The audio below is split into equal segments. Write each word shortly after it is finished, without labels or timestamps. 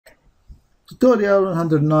Tutorial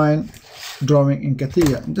 109, Drawing in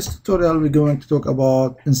CATIA. In this tutorial we're going to talk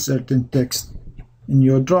about inserting text in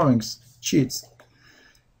your drawings sheets.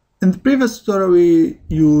 In the previous tutorial we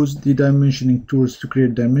used the dimensioning tools to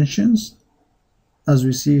create dimensions as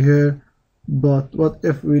we see here, but what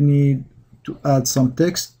if we need to add some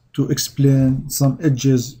text to explain some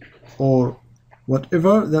edges or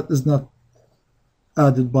whatever that is not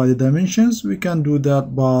added by the dimensions? We can do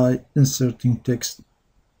that by inserting text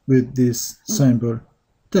with this simple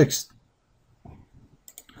text,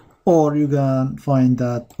 or you can find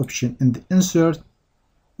that option in the insert,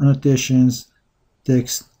 annotations,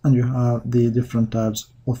 text, and you have the different types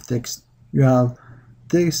of text. You have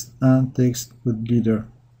text and text with leader.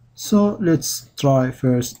 So let's try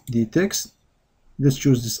first the text. Let's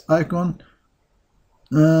choose this icon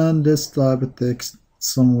and let's type a text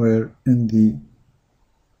somewhere in the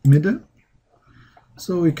middle.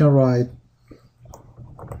 So we can write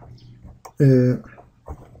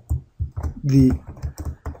the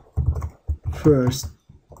first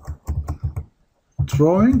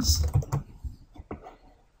drawings.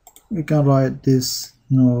 We can write this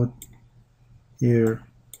note here,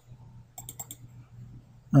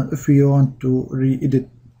 and if you want to re-edit,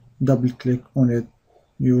 double click on it,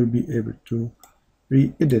 you will be able to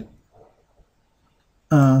re-edit,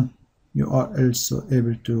 and you are also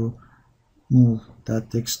able to move that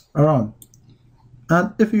text around.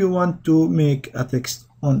 And if you want to make a text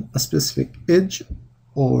on a specific edge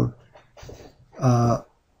or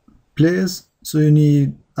place, so you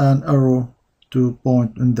need an arrow to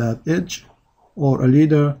point on that edge, or a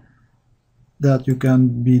leader that you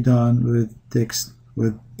can be done with text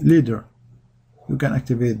with leader. You can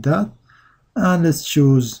activate that, and let's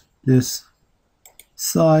choose this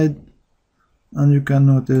side, and you can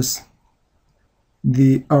notice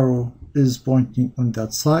the arrow is pointing on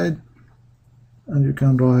that side, and you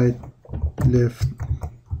can write left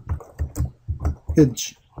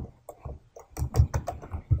edge.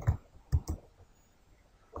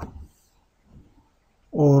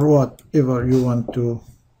 Or whatever you want to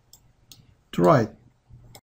write.